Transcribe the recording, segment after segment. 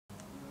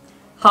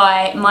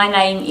Hi, my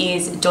name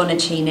is Donna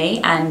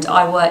Cini and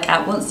I work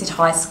at Wanstead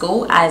High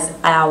School as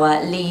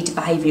our lead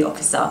behaviour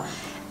officer.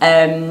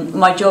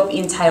 My job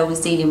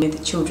entails dealing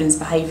with children's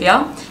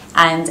behaviour,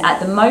 and at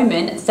the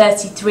moment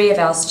 33 of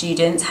our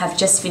students have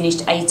just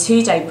finished a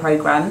 2-day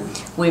programme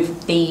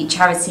with the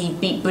charity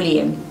Beat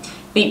Bullying.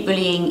 Beat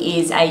Bullying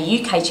is a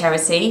UK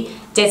charity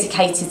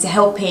dedicated to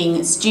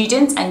helping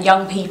students and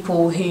young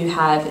people who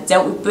have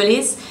dealt with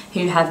bullies,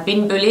 who have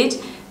been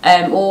bullied,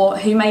 or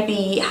who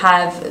maybe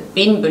have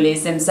been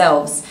bullies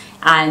themselves.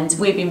 And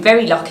we've been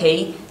very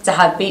lucky to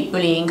have Beat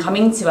Bullying come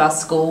into our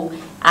school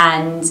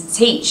and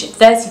teach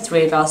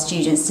 33 of our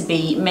students to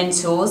be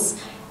mentors,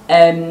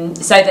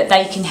 so that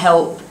they can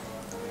help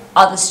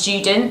other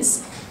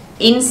students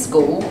in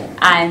school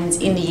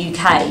and in the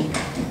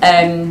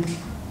UK.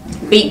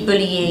 Beat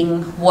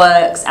Bullying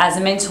works as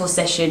a mentor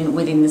session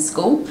within the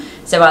school,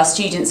 so our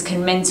students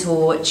can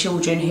mentor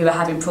children who are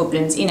having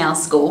problems in our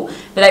school,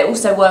 but they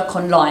also work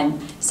online.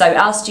 So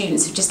our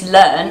students have just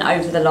learned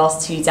over the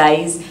last 2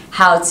 days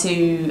how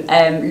to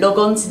log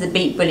on to the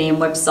Beat Bullying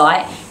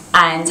website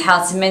and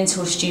how to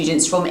mentor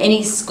students from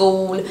any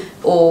school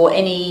or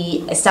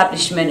any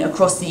establishment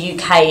across the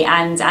UK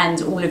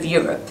and all of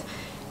Europe.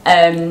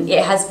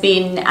 It has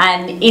been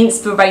an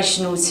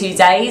inspirational 2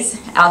 days.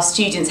 Our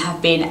students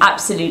have been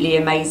absolutely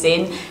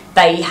amazing.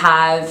 They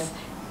have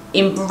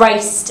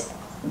embraced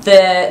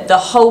the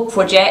whole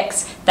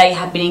project. They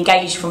have been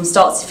engaged from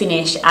start to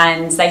finish,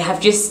 and they have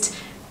just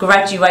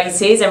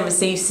graduated and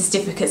received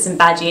certificates and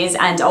badges,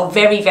 and are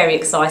very, very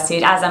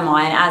excited, as am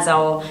I and as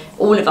are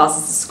all of us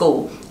as a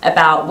school,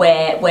 about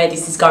where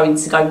this is going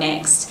to go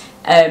next.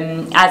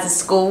 As a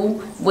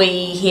school, we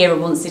here at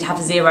Wanstead have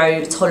a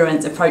zero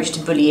tolerance approach to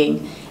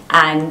bullying,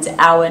 and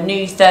our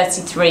new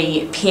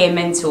 33 peer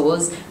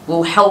mentors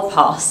will help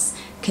us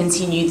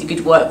continue the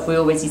good work we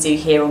already do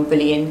here on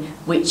bullying,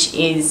 which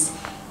is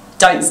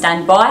don't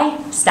stand by,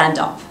 stand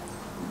up.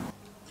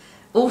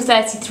 All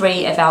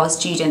 33 of our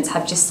students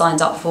have just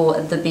signed up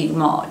for the Big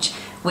March,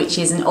 which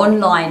is an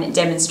online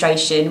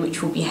demonstration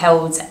which will be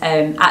held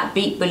at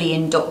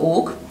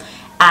beatbullying.org.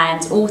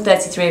 And all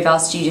 33 of our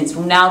students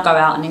will now go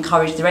out and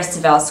encourage the rest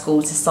of our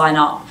school to sign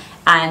up.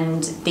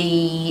 And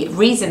the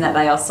reason that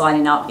they are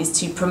signing up is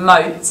to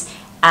promote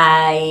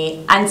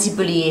an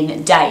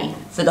anti-bullying day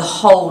for the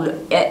whole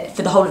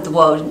of the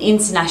world, an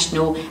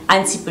international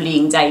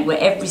anti-bullying day where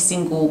every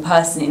single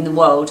person in the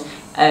world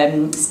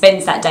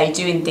spends that day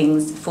doing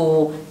things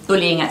for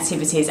bullying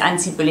activities,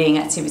 anti-bullying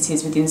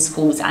activities within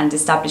schools and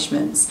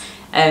establishments.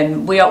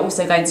 We are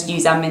also going to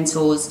use our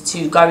mentors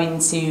to go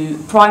into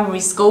primary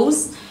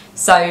schools,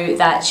 so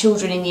that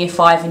children in year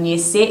 5 and year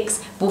 6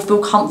 will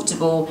feel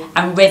comfortable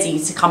and ready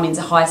to come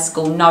into high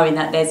school, knowing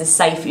that there's a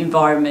safe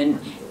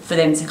environment for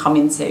them to come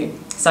into.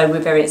 So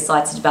we're very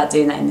excited about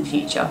doing that in the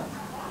future.